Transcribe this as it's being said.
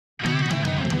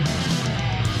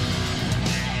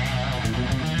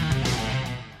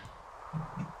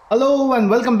Hello and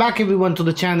welcome back everyone to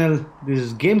the channel. This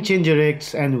is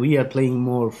GameChangerX and we are playing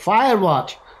more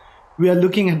Firewatch. We are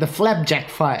looking at the Flapjack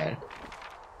Fire.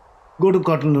 Go to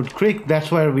Cottonwood Creek, that's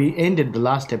where we ended the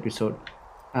last episode.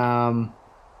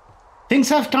 Things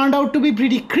have turned out to be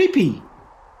pretty creepy.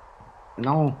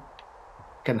 Now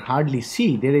can hardly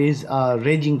see. There is a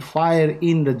raging fire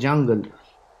in the jungle.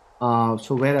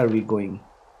 So where are we going?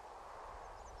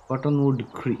 Cottonwood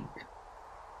Creek.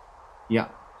 Yeah.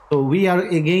 So we are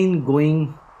again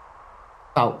going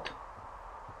south.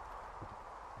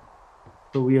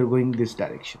 So we are going this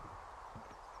direction.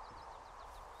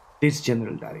 This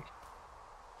general direction.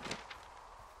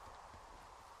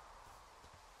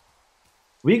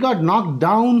 We got knocked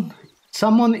down.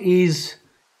 Someone is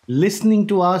listening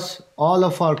to us, all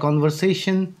of our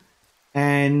conversation,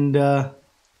 and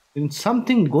there's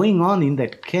something going on in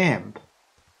that camp.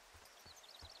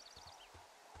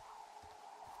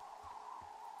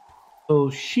 So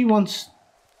she wants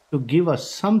to give us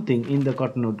something in the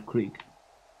Cottonwood Creek.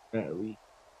 Where are we?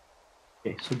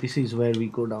 Okay, so this is where we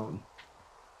go down.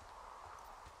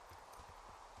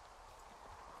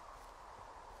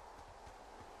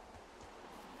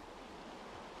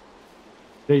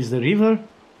 There is the river.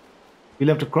 We'll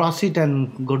have to cross it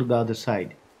and go to the other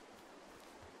side.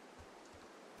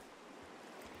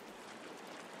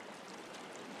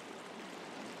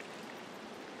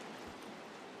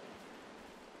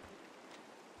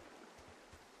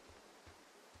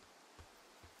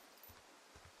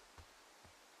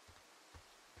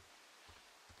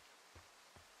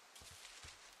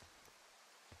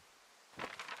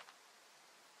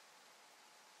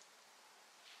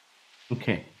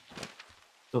 Okay,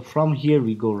 so from here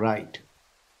we go right.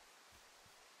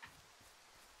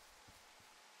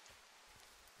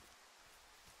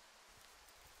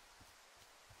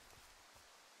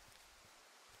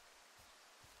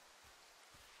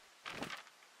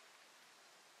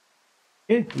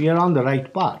 Okay, we are on the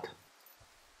right path.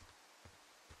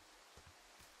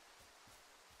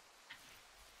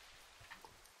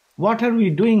 What are we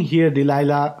doing here,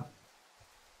 Delilah?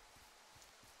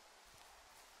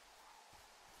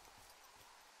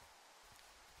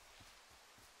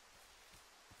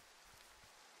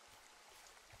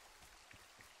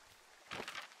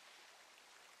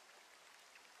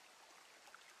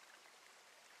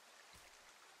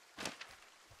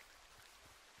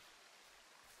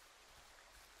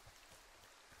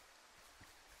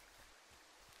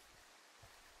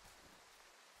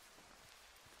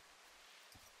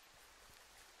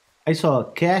 I saw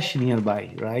a cache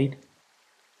nearby, right?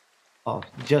 Oh,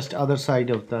 just other side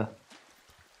of the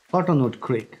Cottonwood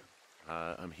Creek.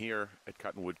 I'm here at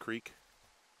Cottonwood Creek.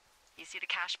 You see the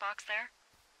cash box there?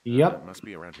 Yep. It must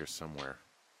be around here somewhere.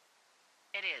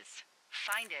 It is.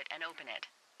 Find it and open it.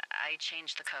 I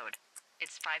changed the code.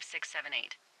 It's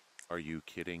 5678. Are you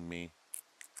kidding me?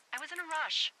 I was in a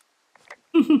rush.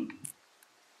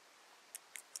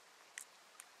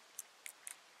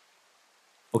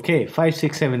 Okay,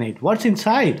 5678. What's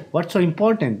inside? What's so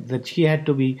important that she had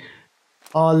to be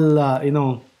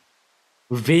all,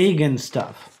 vague and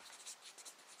stuff?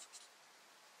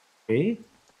 Okay.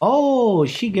 Oh,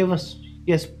 she gave us,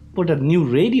 yes, put a new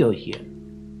radio here.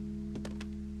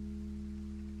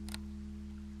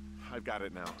 I've got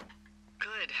it now.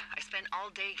 Good. I spent all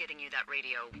day getting you that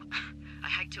radio. I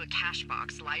hiked to a cash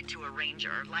box, lied to a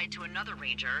ranger, lied to another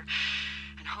ranger,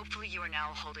 and hopefully you are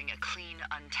now holding a clean,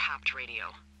 untapped radio.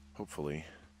 Hopefully.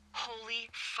 Holy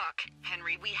fuck,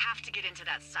 Henry. We have to get into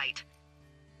that site.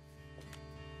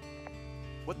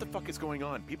 What the fuck is going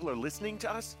on? People are listening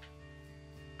to us?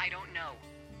 I don't know.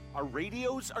 Our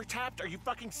radios are tapped? Are you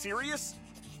fucking serious?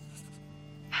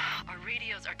 Our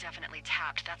radios are definitely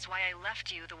tapped. That's why I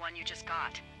left you the one you just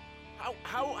got.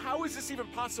 How is this even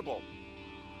possible?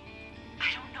 I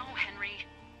don't know, Henry.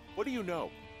 What do you know?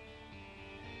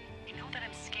 I know that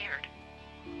I'm scared.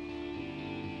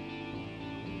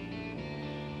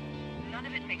 None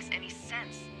of it makes any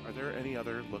sense. Are there any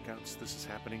other lookouts this is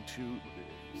happening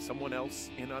to? Someone else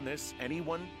in on this?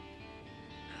 Anyone?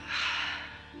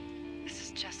 This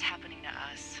is just happening to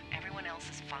us. Everyone else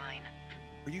is fine.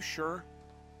 Are you sure?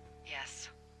 Yes.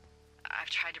 I've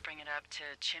tried to bring it up to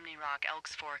Chimney Rock,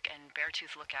 Elks Fork, and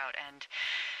Beartooth Lookout, and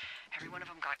every one of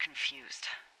them got confused.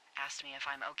 Asked me if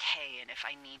I'm okay and if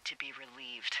I need to be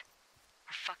relieved.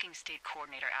 Our fucking state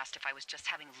coordinator asked if I was just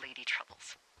having lady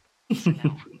troubles. So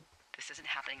no, this isn't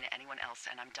happening to anyone else,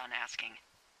 and I'm done asking.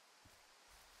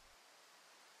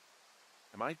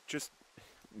 Am I just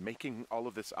making all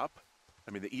of this up?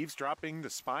 I mean, the eavesdropping, the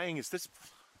spying, is this...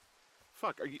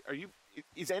 Fuck,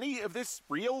 is any of this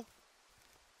real?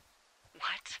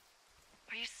 What?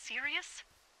 Are you serious?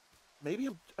 maybe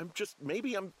I'm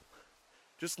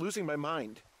just losing my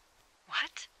mind.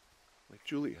 What? Like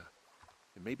Julia.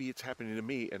 And maybe it's happening to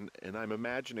me, and I'm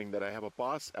imagining that I have a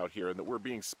boss out here and that we're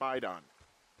being spied on.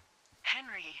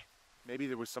 Henry. Maybe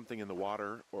there was something in the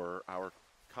water, or our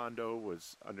condo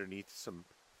was underneath some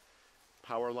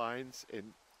power lines,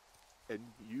 and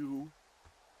you,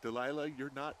 Delilah,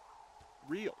 you're not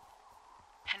real.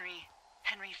 Henry,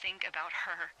 think about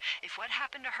her. If what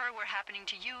happened to her were happening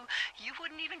to you, you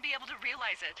wouldn't even be able to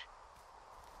realize it.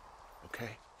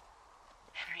 Okay.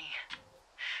 Henry,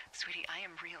 sweetie, I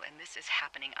am real and this is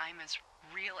happening. I'm as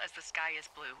real as the sky is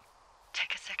blue.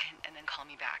 Take a second and then call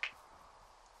me back.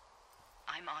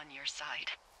 I'm on your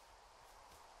side.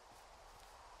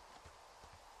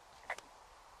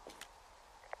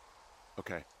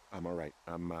 Okay, I'm all right.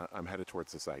 I'm headed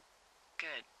towards the site.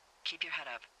 Good. Keep your head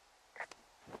up.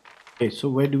 Okay, so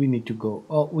where do we need to go?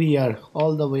 Oh, we are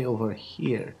all the way over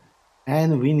here,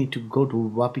 and we need to go to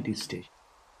Wapiti station.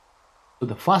 So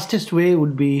the fastest way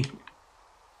would be,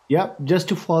 yep, just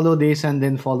to follow this and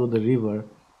then follow the river,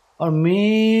 or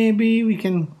maybe we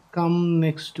can come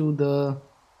next to the,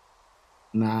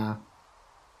 nah.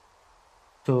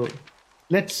 So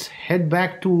let's head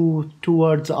back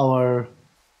towards our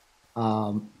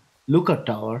lookout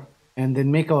tower and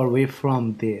then make our way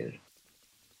from there.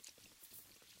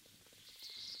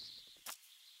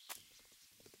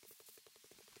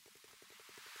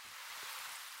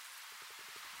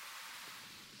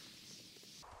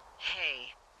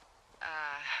 Hey,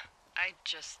 I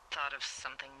just thought of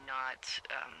something not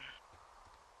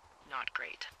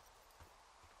great.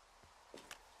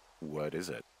 What is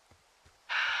it?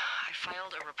 I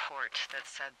filed a report that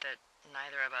said that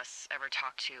neither of us ever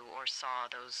talked to or saw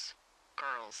those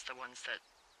girls, the ones that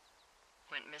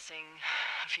went missing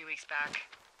a few weeks back.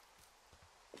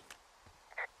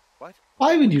 What?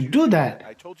 Why would you do that?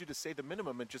 I told you to say the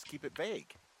minimum and just keep it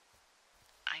vague.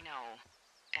 I know,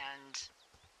 and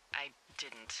I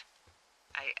didn't.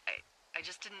 I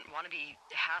just didn't want to be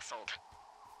hassled.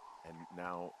 And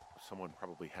now someone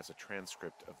probably has a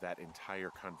transcript of that entire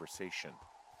conversation.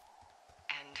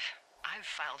 And I've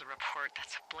filed a report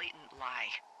that's a blatant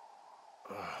lie.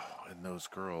 Ugh, and those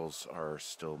girls are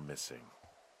still missing.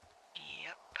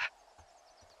 Yep.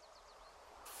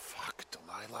 Fuck,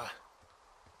 Delilah.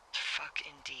 Fuck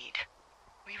indeed.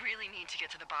 We really need to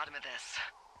get to the bottom of this.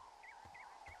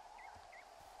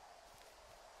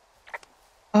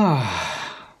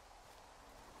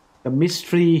 The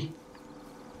mystery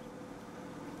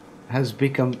has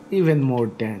become even more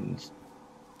dense.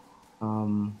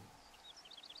 It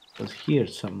was here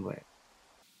somewhere.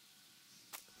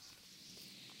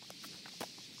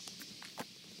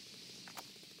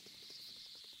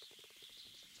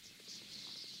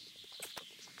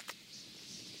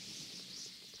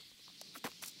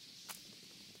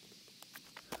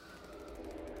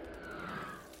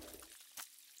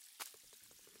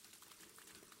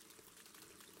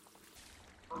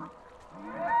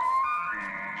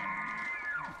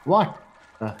 What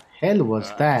the hell was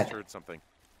I that? just heard something.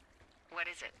 What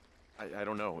is it? I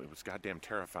don't know. It was goddamn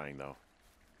terrifying, though.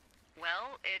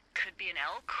 Well, it could be an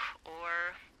elk,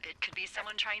 or it could be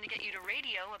someone trying to get you to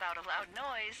radio about a loud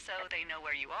noise so they know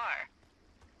where you are.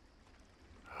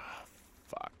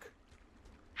 Fuck.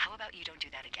 How about you don't do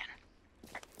that again?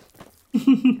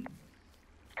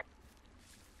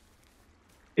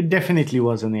 It definitely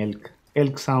was an elk.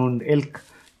 Elk sound, elk.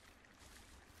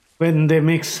 When they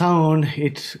make sound,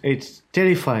 it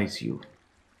terrifies you.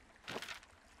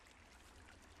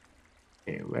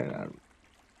 Okay, where are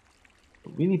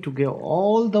we? We need to go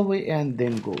all the way and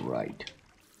then go right.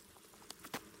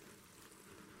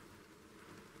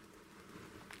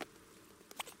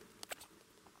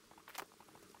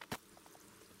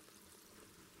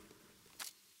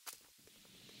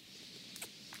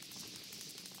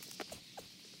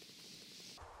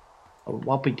 Or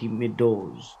Wapiti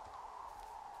Meadows.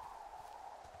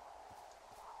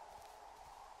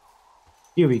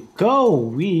 Here we go.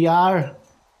 We are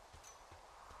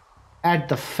at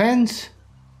the fence.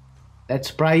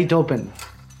 Let's pry it open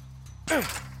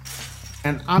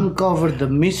and uncover the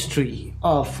mystery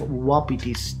of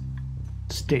Wapiti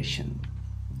Station.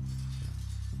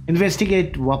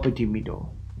 Investigate Wapiti Meadow.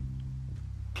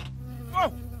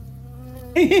 Oh!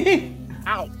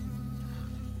 Ow!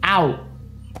 Ow!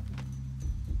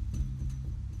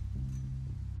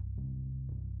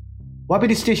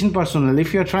 Wapiti Station personnel,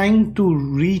 if you're trying to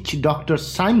reach Dr.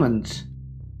 Simons,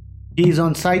 he is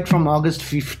on site from August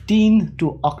 15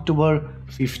 to October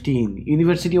 15.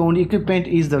 University-owned equipment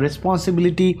is the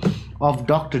responsibility of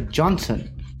Dr.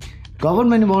 Johnson.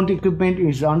 Government-owned equipment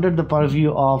is under the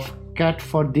purview of Cat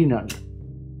for Dinner.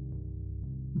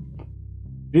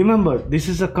 Remember, this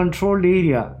is a controlled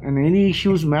area and any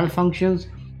issues, malfunctions,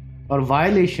 or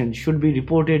violations should be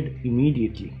reported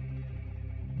immediately.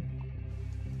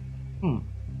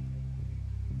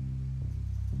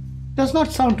 Does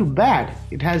not sound too bad.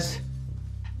 It has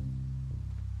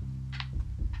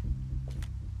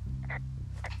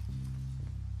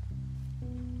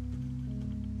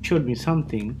showed me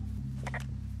something.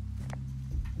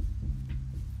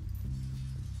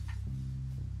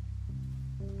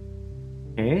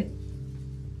 Okay.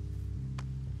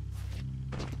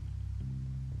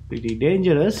 Pretty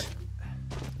dangerous.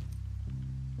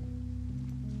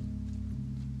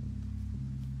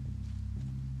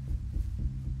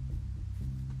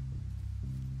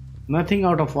 Nothing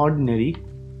out of ordinary.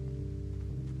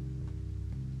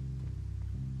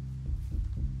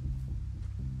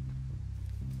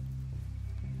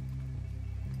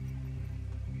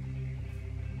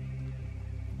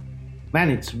 Man,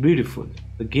 it's beautiful.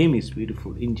 The game is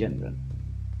beautiful in general.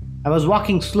 I was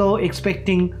walking slow,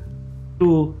 expecting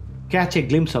to catch a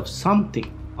glimpse of something.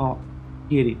 Oh,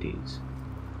 here it is.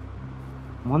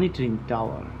 Monitoring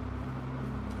tower.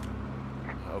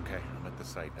 Okay, I'm at the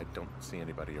site. I don't see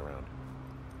anybody around.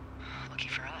 Lucky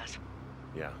for us.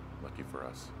 Yeah, lucky for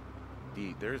us.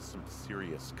 D, there's some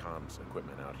serious comms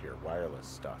equipment out here, wireless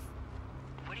stuff.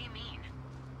 What do you mean?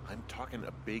 I'm talking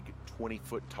a big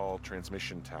 20-foot tall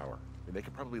transmission tower. And they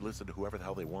can probably listen to whoever the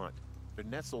hell they want. They're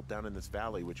nestled down in this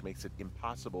valley, which makes it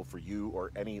impossible for you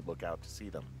or any lookout to see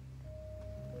them.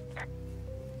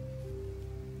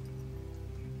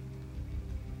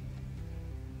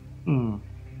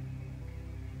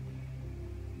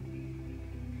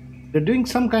 They're doing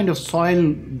some kind of soil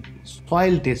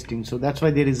testing, so that's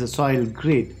why there is a soil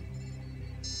grid.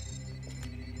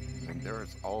 And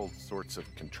there's all sorts of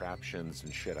contraptions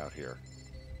and shit out here.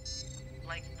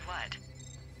 Like what?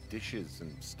 Dishes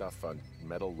and stuff on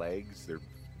metal legs. There are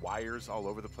wires all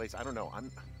over the place. I don't know. I'm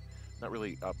not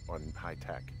really up on high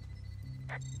tech.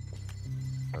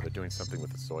 Oh, they're doing something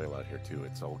with the soil out here too.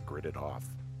 It's all gridded off.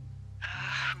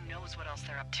 Who knows what else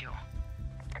they're up to?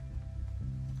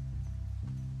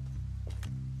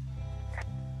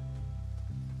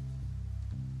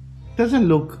 Doesn't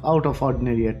look out of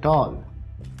ordinary at all.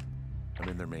 I'm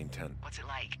in their main tent. What's it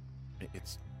like?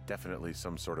 It's definitely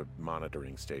some sort of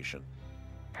monitoring station.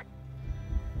 I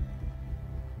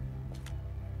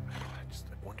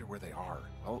wonder where they are.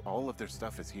 All of their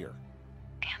stuff is here.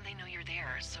 And they know you're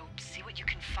there, so see what you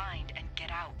can find and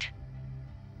get out.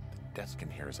 The desk in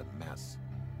here is a mess.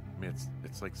 I mean,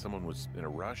 it's like someone was in a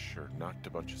rush or knocked a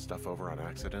bunch of stuff over on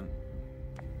accident.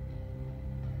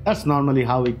 That's normally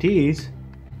how it is.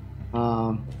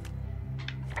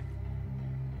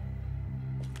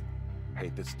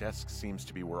 Hey, this desk seems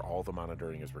to be where all the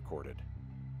monitoring is recorded.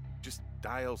 Just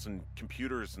dials and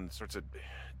computers and sorts of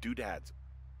doodads.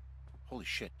 Holy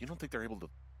shit, you don't think they're able to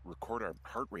record our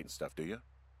heart rate and stuff, do you?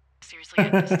 Seriously,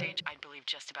 at this stage, I'd believe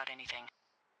just about anything.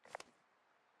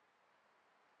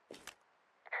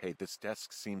 Hey, this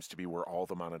desk seems to be where all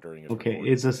the monitoring is Okay,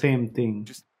 recorded. it's the same thing.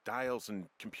 Just dials and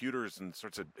computers and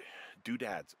sorts of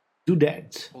doodads.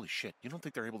 Doodads. Holy shit, you don't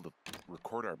think they're able to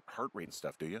record our heart rate and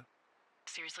stuff, do you?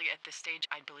 Seriously, at this stage,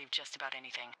 I'd believe just about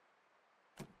anything.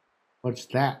 What's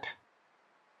that?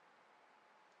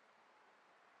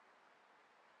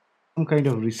 Some kind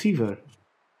of receiver.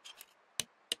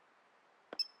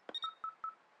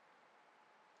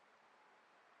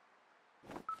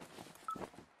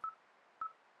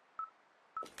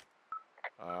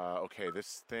 Okay,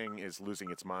 this thing is losing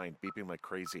its mind, beeping like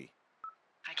crazy.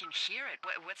 I can hear it.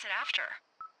 What's it after?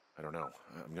 I don't know.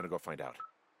 I'm gonna go find out.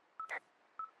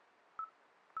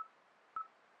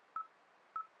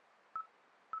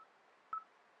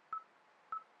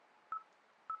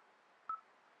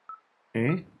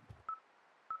 Okay.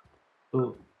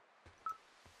 So.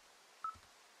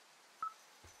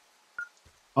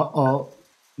 Uh-oh.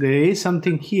 There is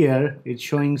something here. It's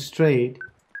showing straight.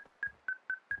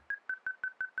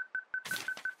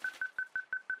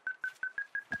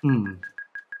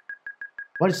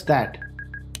 What's that?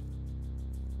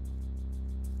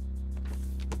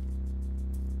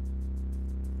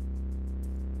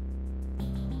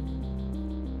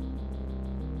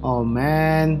 Oh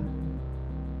man.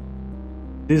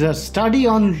 There's a study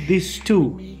on this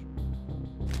too.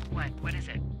 What is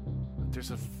it?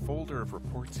 There's a folder of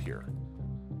reports here.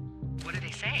 What do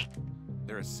they say?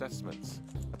 They're assessments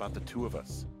about the two of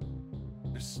us.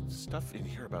 There's stuff in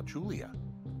here about Julia.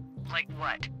 Like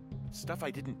what? Stuff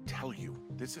I didn't tell you.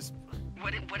 This is...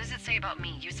 What does it say about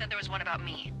me? You said there was one about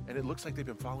me. And it looks like they've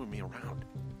been following me around.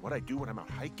 What I do when I'm out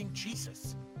hiking?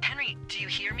 Jesus. Henry, do you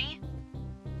hear me?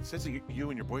 It says that you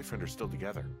and your boyfriend are still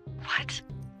together. What?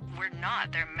 We're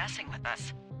not. They're messing with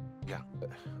us. Yeah,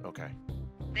 okay.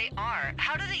 They are.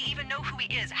 How do they even know who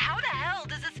he is? How the hell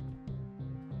does this...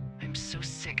 I'm so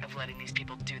sick of letting these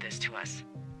people do this to us.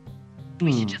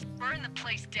 We should just burn the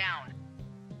place down.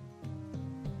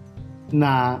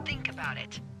 Nah. Think about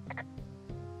it.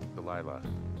 Delilah,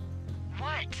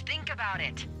 What? Think about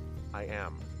it. I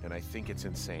am, and I think it's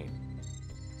insane.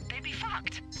 They'd be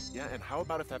fucked. Yeah, and how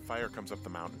about if that fire comes up the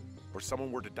mountain? Or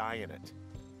someone were to die in it?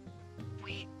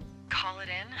 We call it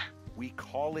in? We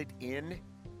call it in?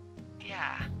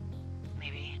 Yeah,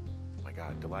 maybe. Oh my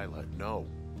god, Delilah, no.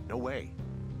 No way.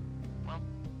 Well,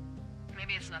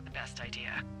 maybe it's not the best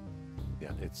idea.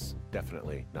 Yeah, it's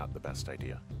definitely not the best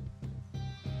idea.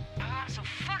 I'm so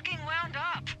fucking wound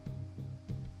up.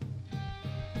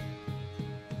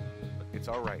 It's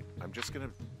alright. I'm just gonna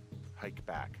hike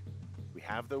back. We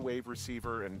have the wave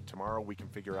receiver, and tomorrow we can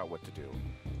figure out what to do.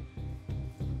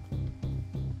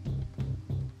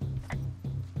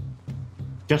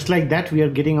 Just like that, we are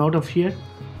getting out of here.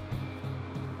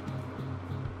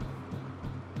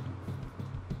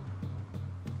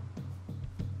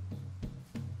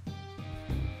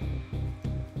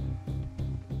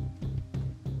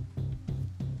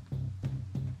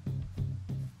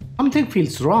 Something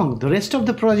feels wrong. The rest of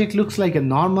the project looks like a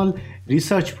normal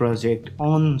research project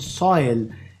on soil,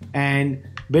 and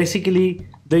basically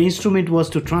the instrument was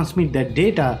to transmit that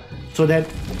data so that...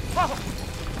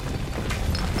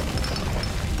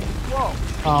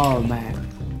 Oh man,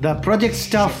 the project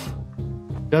stuff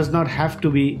does not have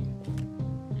to be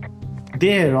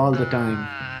there all the time.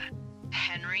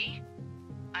 Henry?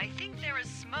 I think there is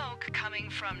smoke coming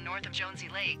from north of Jonesy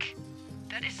Lake.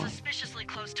 That is suspiciously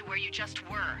close to where you just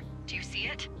were. Do you see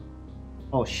it?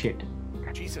 Oh shit.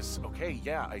 Jesus, okay,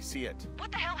 yeah, I see it.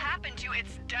 What the hell happened to you?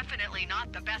 It's definitely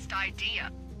not the best idea.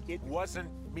 It wasn't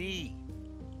me.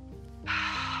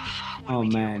 What do Oh we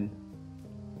do? man.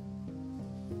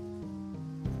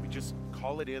 We just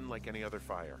call it in like any other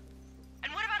fire.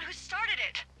 And what about who started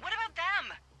it? What about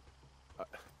them?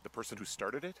 The person who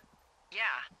started it? Yeah.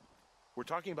 We're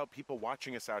talking about people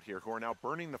watching us out here who are now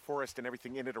burning the forest and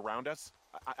everything in it around us.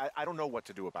 I don't know what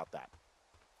to do about that.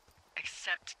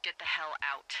 Except get the hell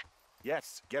out.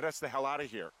 Yes, get us the hell out of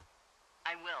here.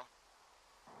 I will.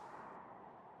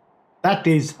 That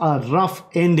is a rough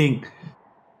ending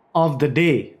of the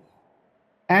day.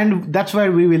 And that's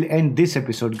where we will end this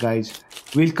episode, guys.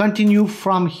 We'll continue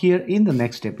from here in the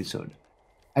next episode.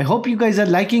 I hope you guys are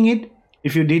liking it.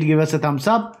 If you did, give us a thumbs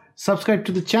up. Subscribe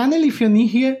to the channel if you're new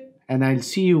here. And I'll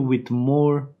see you with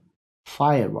more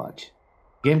Firewatch.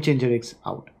 GameChangerX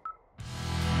out.